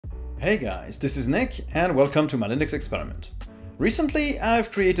Hey guys, this is Nick and welcome to my Linux experiment. Recently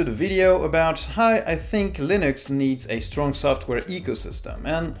I've created a video about how I think Linux needs a strong software ecosystem,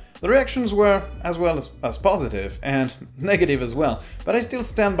 and the reactions were as well as positive and negative as well, but I still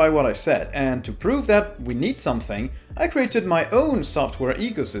stand by what I said, and to prove that we need something, I created my own software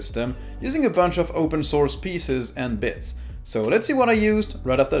ecosystem using a bunch of open source pieces and bits. So let's see what I used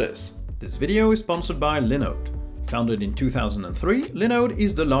right after this. This video is sponsored by Linode. Founded in 2003, Linode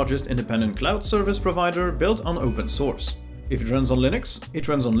is the largest independent cloud service provider built on open source. If it runs on Linux, it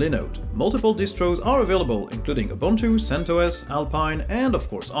runs on Linode. Multiple distros are available, including Ubuntu, CentOS, Alpine, and of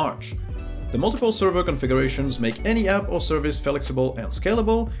course Arch. The multiple server configurations make any app or service flexible and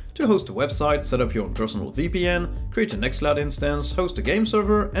scalable to host a website, set up your own personal VPN, create a Nextcloud instance, host a game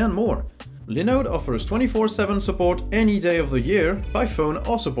server, and more. Linode offers 24/7 support any day of the year, by phone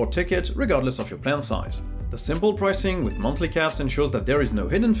or support ticket, regardless of your plan size. The simple pricing with monthly caps ensures that there is no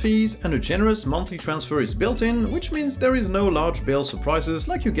hidden fees, and a generous monthly transfer is built in, which means there is no large bill surprises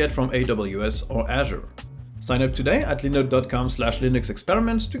like you get from AWS or Azure. Sign up today at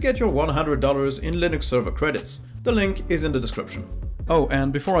linode.com/linuxexperiment to get your $100 in Linux server credits. The link is in the description. Oh,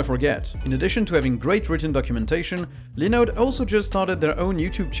 and before I forget, in addition to having great written documentation, Linode also just started their own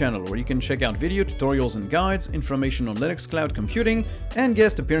YouTube channel where you can check out video tutorials and guides, information on Linux cloud computing, and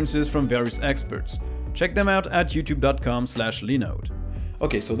guest appearances from various experts. Check them out at youtube.com/linode.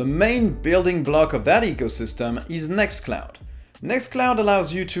 Okay, so the main building block of that ecosystem is Nextcloud. Nextcloud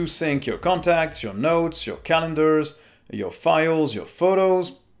allows you to sync your contacts, your notes, your calendars, your files, your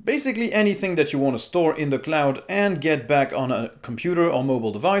photos, basically anything that you want to store in the cloud and get back on a computer or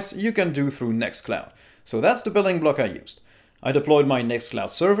mobile device, you can do through Nextcloud. So that's the building block I used. I deployed my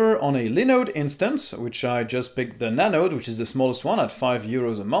Nextcloud server on a Linode instance, which I just picked the Nanode, which is the smallest one at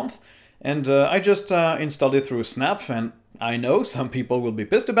 €5 a month. And I just installed it through a snap, and I know some people will be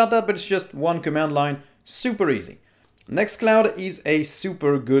pissed about that, but it's just one command line, super easy. Nextcloud is a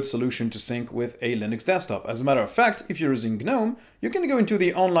super good solution to sync with a Linux desktop. As a matter of fact, if you're using GNOME, you can go into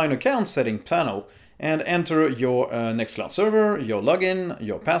the online account setting panel and enter your Nextcloud server, your login,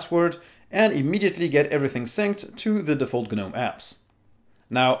 your password, and immediately get everything synced to the default GNOME apps.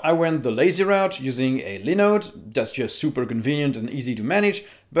 Now, I went the lazy route using a Linode. That's just super convenient and easy to manage,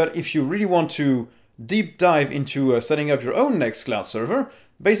 but if you really want to deep dive into setting up your own Nextcloud server,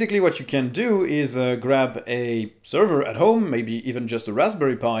 basically what you can do is grab a server at home, maybe even just a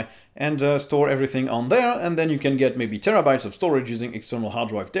Raspberry Pi, and store everything on there, and then you can get maybe terabytes of storage using external hard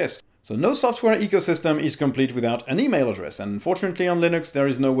drive disks. So no software ecosystem is complete without an email address, and unfortunately on Linux there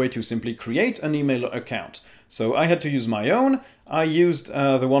is no way to simply create an email account. So I had to use my own. I used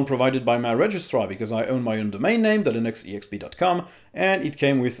the one provided by my registrar because I own my own domain name, thelinuxexp.com, and it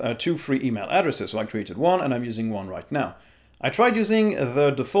came with 2 free email addresses, so I created one and I'm using one right now. I tried using the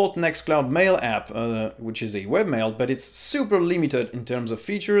default Nextcloud Mail app, which is a webmail, but it's super limited in terms of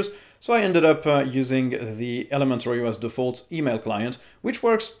features, so I ended up using the Elementary OS default email client, which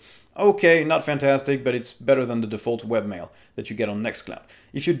works okay, not fantastic, but it's better than the default webmail that you get on Nextcloud.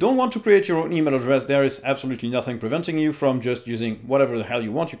 If you don't want to create your own email address, there is absolutely nothing preventing you from just using whatever the hell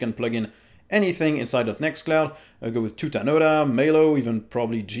you want. You can plug in anything inside of Nextcloud, go with Tutanota, Mailo, even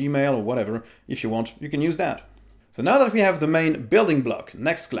probably Gmail or whatever. If you want, you can use that. So now that we have the main building block,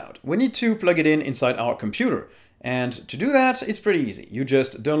 Nextcloud, we need to plug it in inside our computer. And to do that, it's pretty easy. You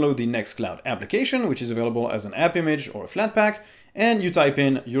just download the Nextcloud application, which is available as an app image or a Flatpak, and you type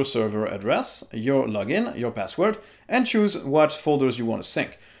in your server address, your login, your password, and choose what folders you want to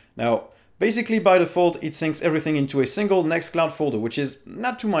sync. Now, basically by default, it syncs everything into a single Nextcloud folder, which is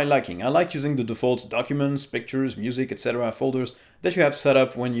not to my liking. I like using the default documents, pictures, music, etc. folders that you have set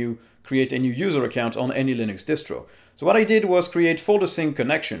up when you create a new user account on any Linux distro. So what I did was create folder sync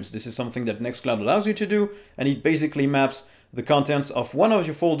connections. This is something that Nextcloud allows you to do, and it basically maps the contents of one of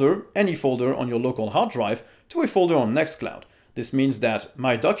your folder, any folder on your local hard drive, to a folder on Nextcloud. This means that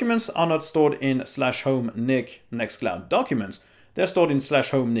my documents are not stored in /home nick Nextcloud documents, they're stored in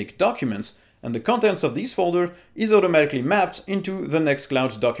 /home nick documents, and the contents of this folder is automatically mapped into the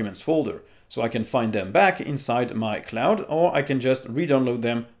Nextcloud documents folder. So I can find them back inside my cloud, or I can just re-download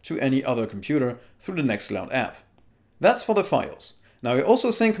them to any other computer through the Nextcloud app. That's for the files. Now I also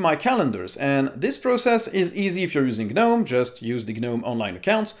sync my calendars, and this process is easy if you're using GNOME, just use the GNOME online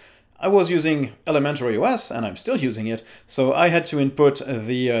accounts. I was using Elementary OS, and I'm still using it, so I had to input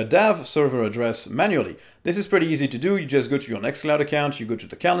the DAV server address manually. This is pretty easy to do. You just go to your Nextcloud account, you go to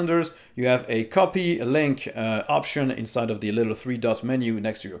the calendars, you have a copy link option inside of the little 3-dot menu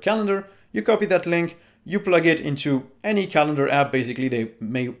next to your calendar. You copy that link, You plug it into any calendar app, basically they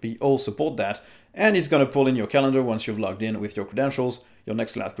maybe all support that, and it's going to pull in your calendar once you've logged in with your credentials, your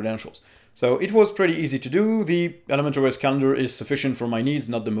Nextcloud credentials. So it was pretty easy to do. The ElementOS calendar is sufficient for my needs,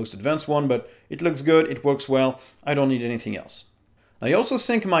 not the most advanced one, but it looks good, it works well, I don't need anything else. I also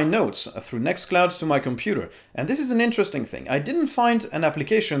sync my notes through Nextcloud to my computer, and this is an interesting thing. I didn't find an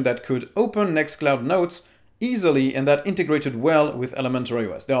application that could open Nextcloud notes easily and that integrated well with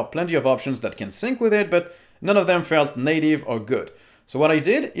ElementOS. There are plenty of options that can sync with it, but none of them felt native or good. So what I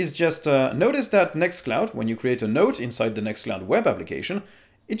did is just notice that Nextcloud, when you create a note inside the Nextcloud web application,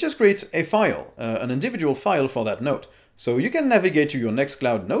 it just creates a file, an individual file for that note. So you can navigate to your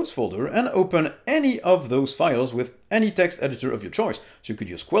Nextcloud Notes folder and open any of those files with any text editor of your choice. So you could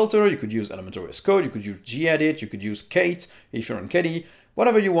use Quilter, you could use ElementOS Code, you could use gedit, you could use Kate if you're on KDE.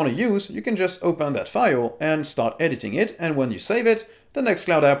 Whatever you want to use, you can just open that file and start editing it. And when you save it, the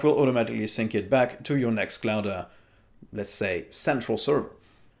Nextcloud app will automatically sync it back to your Nextcloud, let's say, central server.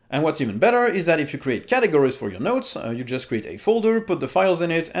 And what's even better is that if you create categories for your notes, you just create a folder, put the files in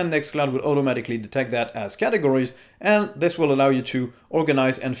it, and Nextcloud will automatically detect that as categories, and this will allow you to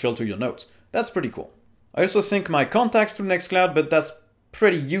organize and filter your notes. That's pretty cool. I also sync my contacts through Nextcloud, but that's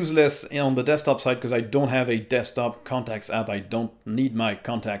pretty useless on the desktop side because I don't have a desktop contacts app. I don't need my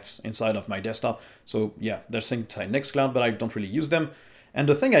contacts inside of my desktop. So yeah, they're synced inside Nextcloud, but I don't really use them. And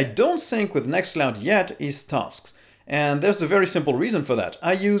the thing I don't sync with Nextcloud yet is tasks. And there's a very simple reason for that.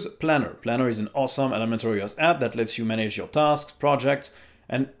 I use Planner. Planner is an awesome ElementOS app that lets you manage your tasks, projects,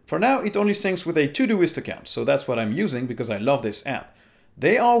 and for now it only syncs with a Todoist account. So that's what I'm using because I love this app.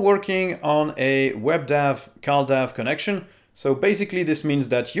 They are working on a WebDAV, CalDAV connection. So basically this means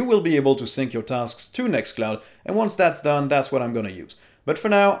that you will be able to sync your tasks to Nextcloud, and once that's done, that's what I'm going to use. But for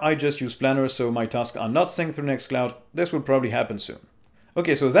now, I just use Planner, so my tasks are not synced through Nextcloud. This will probably happen soon.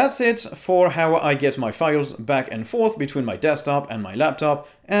 Okay, so that's it for how I get my files back and forth between my desktop and my laptop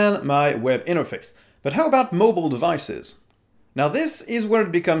and my web interface. But how about mobile devices? Now this is where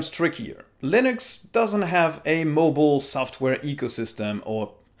it becomes trickier. Linux doesn't have a mobile software ecosystem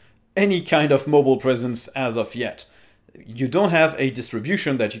or any kind of mobile presence as of yet. You don't have a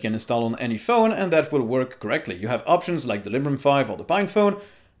distribution that you can install on any phone and that will work correctly. You have options like the Librem 5 or the PinePhone,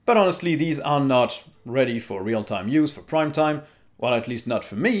 but honestly these are not ready for real-time use, for prime time. Well, at least not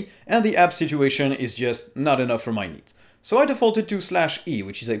for me, and the app situation is just not enough for my needs. So I defaulted to /e,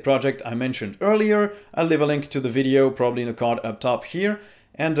 which is a project I mentioned earlier. I'll leave a link to the video, probably in the card up top here,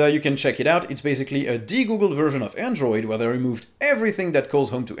 and you can check it out. It's basically a de-Googled version of Android, where they removed everything that calls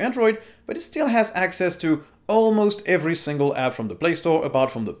home to Android, but it still has access to almost every single app from the Play Store,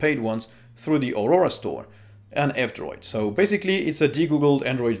 apart from the paid ones, through the Aurora Store, and f-droid. So basically, it's a de-Googled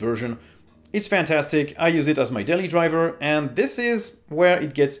Android version. It's fantastic, I use it as my daily driver, and this is where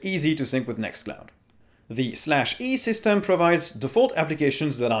it gets easy to sync with Nextcloud. The /e system provides default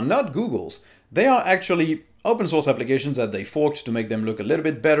applications that are not Google's. They are actually open source applications that they forked to make them look a little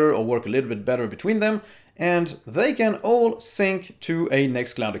bit better or work a little bit better between them, and they can all sync to a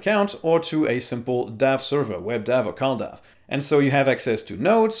Nextcloud account or to a simple DAV server, WebDAV or CalDAV. And so you have access to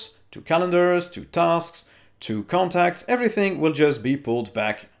notes, to calendars, to tasks, to contacts. Everything will just be pulled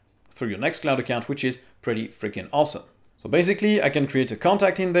back through your Nextcloud account, which is pretty freaking awesome. So basically, I can create a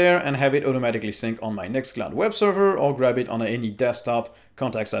contact in there and have it automatically sync on my Nextcloud web server or grab it on any desktop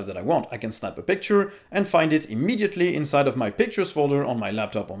contacts app that I want. I can snap a picture and find it immediately inside of my pictures folder on my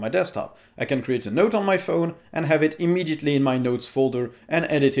laptop or my desktop. I can create a note on my phone and have it immediately in my notes folder and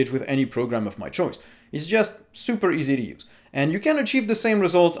edit it with any program of my choice. It's just super easy to use. And you can achieve the same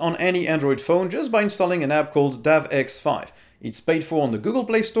results on any Android phone just by installing an app called DavX5. It's paid for on the Google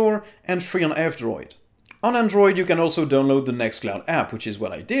Play Store and free on f-droid. On Android, you can also download the Nextcloud app, which is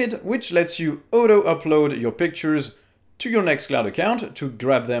what I did, which lets you auto-upload your pictures to your Nextcloud account to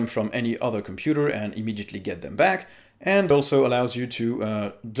grab them from any other computer and immediately get them back, and also allows you to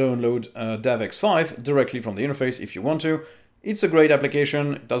download DavX5 directly from the interface if you want to. It's a great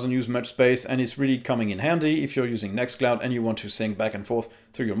application, it doesn't use much space, and it's really coming in handy if you're using Nextcloud and you want to sync back and forth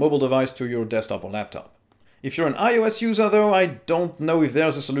through your mobile device to your desktop or laptop. If you're an iOS user though, I don't know if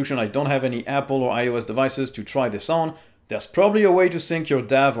there's a solution. I don't have any Apple or iOS devices to try this on. There's probably a way to sync your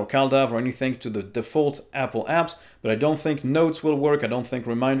DAV or CalDAV or anything to the default Apple apps, but I don't think Notes will work. I don't think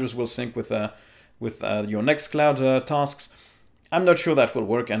Reminders will sync with your Nextcloud tasks. I'm not sure that will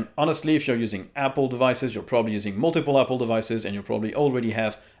work, and honestly, if you're using Apple devices, you're probably using multiple Apple devices, and you probably already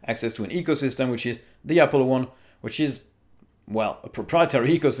have access to an ecosystem, which is the Apple one, which is, well, a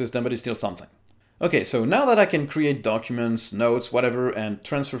proprietary ecosystem, but it's still something. Okay, so now that I can create documents, notes, whatever, and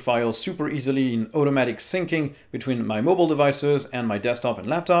transfer files super easily in automatic syncing between my mobile devices and my desktop and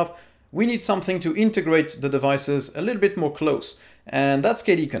laptop, we need something to integrate the devices a little bit more close. And that's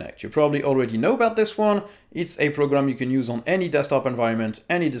KDE Connect. You probably already know about this one. It's a program you can use on any desktop environment,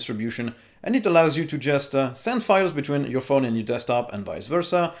 any distribution, and it allows you to just send files between your phone and your desktop and vice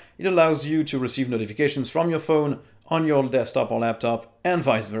versa. It allows you to receive notifications from your phone on your desktop or laptop and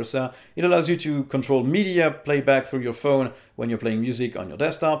vice versa. It allows you to control media playback through your phone when you're playing music on your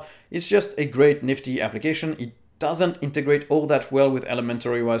desktop. It's just a great nifty application. It doesn't integrate all that well with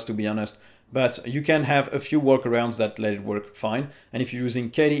Elementary OS, to be honest, but you can have a few workarounds that let it work fine. And if you're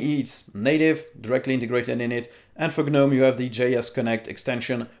using KDE, it's native, directly integrated in it. And for GNOME, you have the JS Connect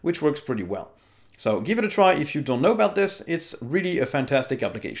extension, which works pretty well. So give it a try if you don't know about this. It's really a fantastic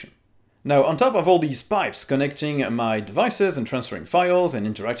application. Now, on top of all these pipes connecting my devices and transferring files and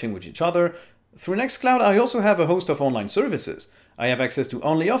interacting with each other, through Nextcloud, I also have a host of online services. I have access to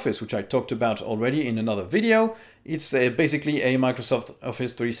OnlyOffice, which I talked about already in another video. It's basically a Microsoft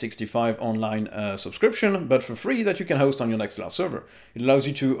Office 365 online subscription, but for free, that you can host on your Nextcloud server. It allows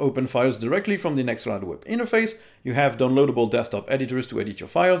you to open files directly from the Nextcloud web interface. You have downloadable desktop editors to edit your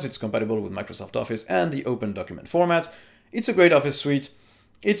files. It's compatible with Microsoft Office and the open document formats. It's a great Office suite.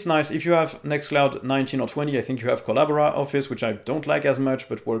 It's nice. If you have Nextcloud 19 or 20, I think you have Collabora Office, which I don't like as much,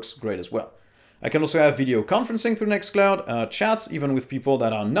 but works great as well. I can also have video conferencing through Nextcloud, chats even with people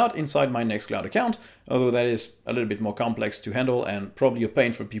that are not inside my Nextcloud account, although that is a little bit more complex to handle and probably a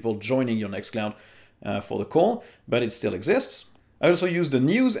pain for people joining your Nextcloud for the call, but it still exists. I also use the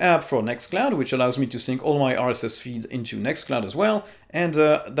News app for Nextcloud, which allows me to sync all my RSS feeds into Nextcloud as well, and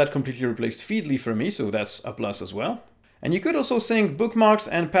that completely replaced Feedly for me, so that's a plus as well. And you could also sync bookmarks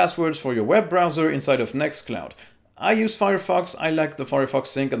and passwords for your web browser inside of Nextcloud. I use Firefox. I like the Firefox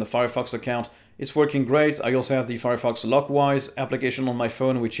sync and the Firefox account. It's working great. I also have the Firefox Lockwise application on my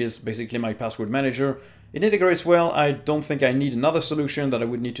phone, which is basically my password manager. It integrates well. I don't think I need another solution that I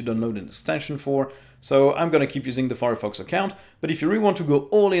would need to download an extension for. So I'm going to keep using the Firefox account. But if you really want to go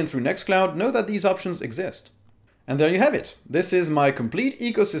all in through Nextcloud, know that these options exist. And there you have it. This is my complete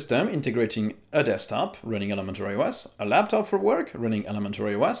ecosystem integrating a desktop running Elementary OS, a laptop for work running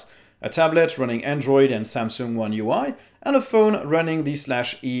Elementary OS, a tablet running Android and Samsung One UI, and a phone running the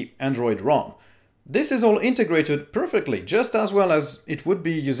 /E Android ROM. This is all integrated perfectly, just as well as it would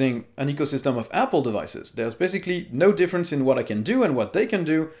be using an ecosystem of Apple devices. There's basically no difference in what I can do and what they can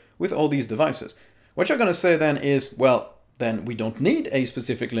do with all these devices. What you're going to say then is, well, then we don't need a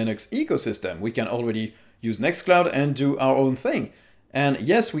specific Linux ecosystem. We can already use Nextcloud and do our own thing. And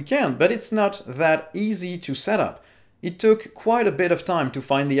yes, we can, but it's not that easy to set up. It took quite a bit of time to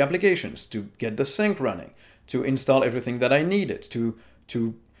find the applications, to get the sync running, to install everything that I needed,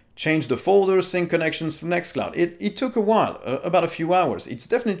 to change the folder sync connections to Nextcloud. It took a while, about a few hours. It's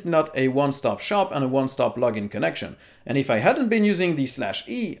definitely not a one-stop shop and a one-stop login connection. And if I hadn't been using the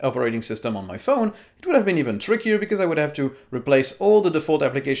 /E operating system on my phone, it would have been even trickier because I would have to replace all the default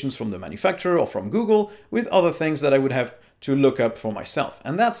applications from the manufacturer or from Google with other things that I would have to look up for myself.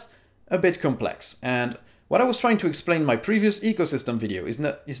 And that's a bit complex. And what I was trying to explain in my previous ecosystem video is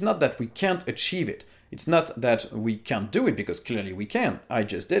not that we can't achieve it. It's not that we can't do it, because clearly we can. I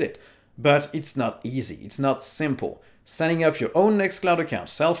just did it. But it's not easy. It's not simple. Setting up your own Nextcloud account,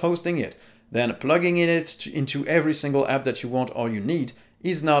 self-hosting it, then plugging it into every single app that you want or you need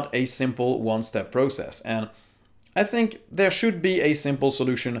is not a simple one-step process. And I think there should be a simple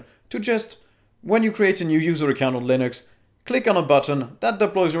solution to just, when you create a new user account on Linux, click on a button that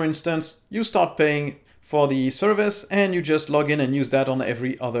deploys your instance, you start paying for the service, and you just log in and use that on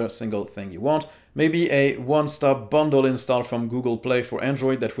every other single thing you want. Maybe a one-stop bundle install from Google Play for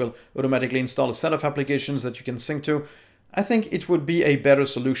Android that will automatically install a set of applications that you can sync to. I think it would be a better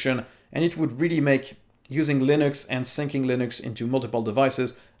solution, and it would really make using Linux and syncing Linux into multiple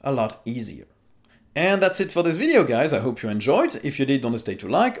devices a lot easier. And that's it for this video, guys. I hope you enjoyed. If you did, don't hesitate to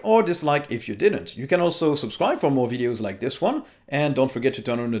like or dislike if you didn't. You can also subscribe for more videos like this one. And don't forget to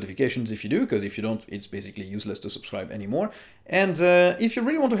turn on notifications if you do, because if you don't, it's basically useless to subscribe anymore. And if you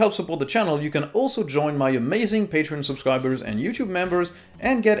really want to help support the channel, you can also join my amazing Patreon subscribers and YouTube members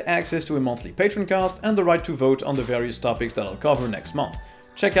and get access to a monthly Patreoncast and the right to vote on the various topics that I'll cover next month.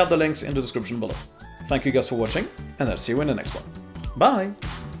 Check out the links in the description below. Thank you guys for watching, and I'll see you in the next one.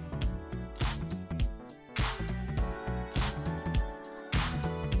 Bye!